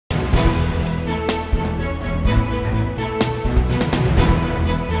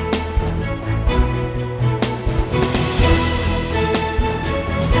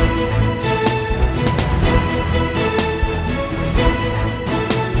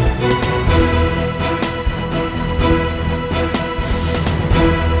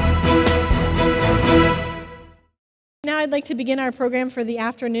I'd like to begin our program for the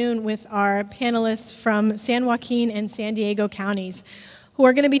afternoon with our panelists from San Joaquin and San Diego counties, who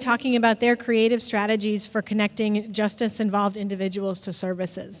are going to be talking about their creative strategies for connecting justice-involved individuals to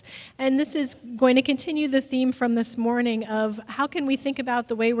services. And this is going to continue the theme from this morning of how can we think about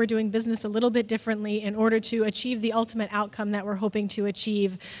the way we're doing business a little bit differently in order to achieve the ultimate outcome that we're hoping to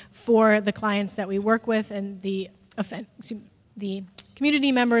achieve for the clients that we work with and the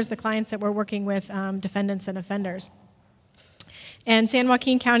community members, the clients that we're working with, defendants and offenders. And San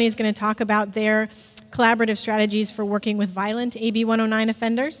Joaquin County is going to talk about their collaborative strategies for working with violent AB 109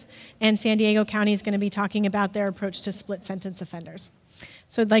 offenders, and San Diego County is going to be talking about their approach to split sentence offenders.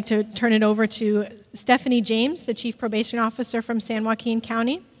 So I'd like to turn it over to Stephanie James, the Chief Probation Officer from San Joaquin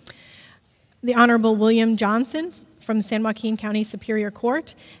County, the Honorable William Johnson from San Joaquin County Superior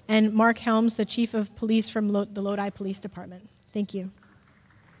Court, and Mark Helms, the Chief of Police from the Lodi Police Department. Thank you.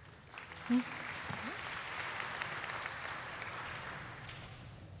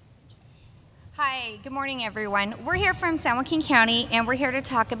 Hi, good morning everyone. We're here from San Joaquin County and we're here to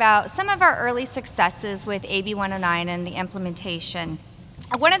talk about some of our early successes with AB 109 and the implementation.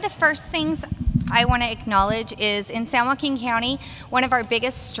 One of the first things I want to acknowledge is in San Joaquin County, one of our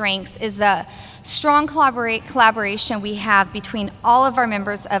biggest strengths is the strong collaboration we have between all of our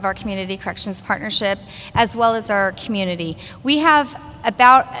members of our Community Corrections Partnership as well as our community. We have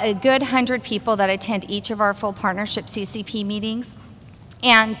about a good 100 people that attend each of our full partnership CCP meetings.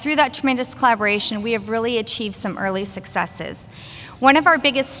 And through that tremendous collaboration, we have really achieved some early successes. One of our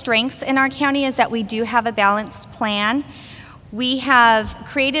biggest strengths in our county is that we do have a balanced plan. We have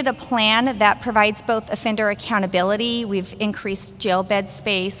created a plan that provides both offender accountability. We've increased jail bed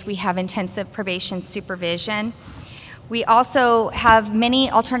space. We have intensive probation supervision. We also have many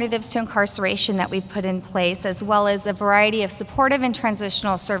alternatives to incarceration that we've put in place, as well as a variety of supportive and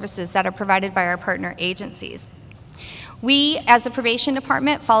transitional services that are provided by our partner agencies. We, as a probation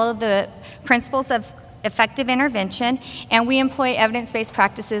department, follow the principles of effective intervention, and we employ evidence-based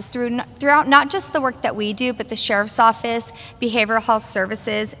practices throughout not just the work that we do, but the Sheriff's Office, Behavioral Health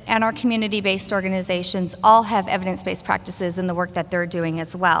Services, and our community-based organizations all have evidence-based practices in the work that they're doing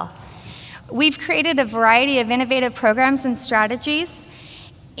as well. We've created a variety of innovative programs and strategies,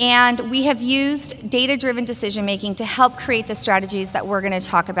 and we have used data-driven decision-making to help create the strategies that we're going to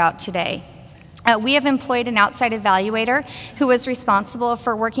talk about today. We have employed an outside evaluator who was responsible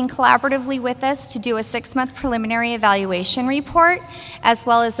for working collaboratively with us to do a 6-month preliminary evaluation report, as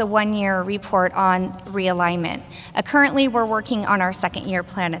well as a 1-year report on realignment. Currently, we're working on our 2nd-year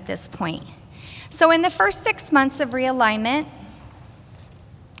plan at this point. So in the first 6 months of realignment,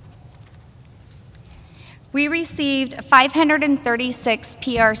 we received 536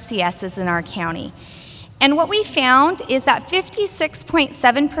 PRCSs in our county. And what we found is that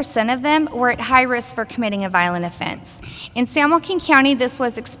 56.7% of them were at high risk for committing a violent offense. In San Joaquin County, this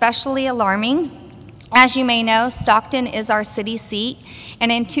was especially alarming. As you may know, Stockton is our city seat,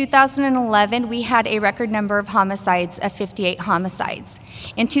 and in 2011, we had a record number of homicides of 58 homicides.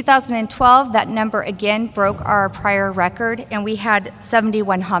 In 2012, that number again broke our prior record, and we had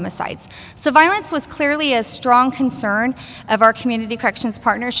 71 homicides. So violence was clearly a strong concern of our Community Corrections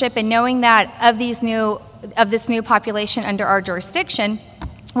Partnership, and knowing that of this new population under our jurisdiction,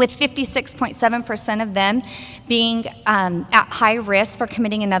 with 56.7% of them being at high risk for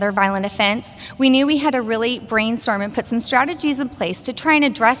committing another violent offense, we knew we had to really brainstorm and put some strategies in place to try and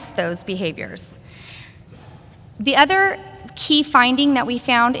address those behaviors. The other key finding that we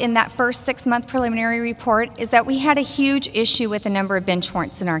found in that first 6-month preliminary report is that we had a huge issue with the number of bench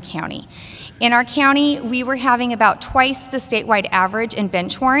warrants in our county. In our county, we were having about twice the statewide average in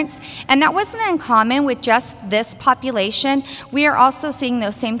bench warrants, and that wasn't uncommon with just this population. We are also seeing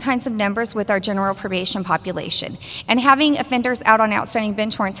those same kinds of numbers with our general probation population. And having offenders out on outstanding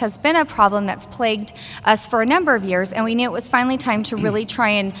bench warrants has been a problem that's plagued us for a number of years, and we knew it was finally time to really try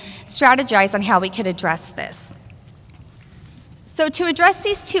and strategize on how we could address this. So to address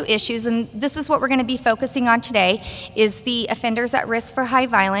these two issues, and this is what we're going to be focusing on today, is the offenders at risk for high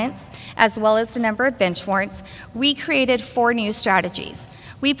violence, as well as the number of bench warrants, we created 4 new strategies.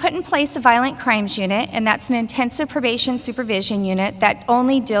 We put in place a violent crimes unit, and that's an intensive probation supervision unit that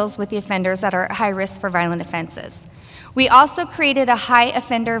only deals with the offenders that are at high risk for violent offenses. We also created a high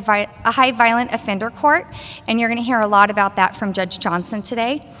violent offender court, and you're going to hear a lot about that from Judge Johnson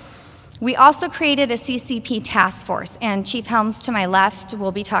today. We also created a CCP task force, and Chief Helms to my left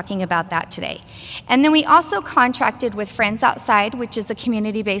will be talking about that today. And then we also contracted with Friends Outside, which is a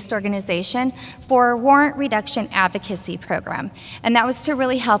community-based organization, for a warrant reduction advocacy program. And that was to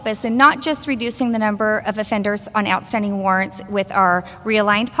really help us in not just reducing the number of offenders on outstanding warrants with our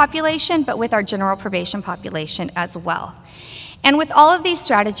realigned population, but with our general probation population as well. And with all of these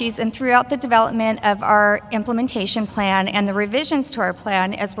strategies and throughout the development of our implementation plan and the revisions to our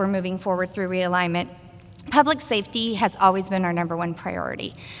plan as we're moving forward through realignment, public safety has always been our #1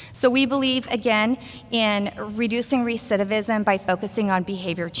 priority. So we believe, again, in reducing recidivism by focusing on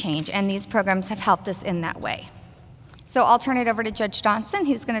behavior change, and these programs have helped us in that way. So I'll turn it over to Judge Johnson,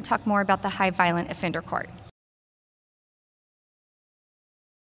 who's going to talk more about the high violent offender court.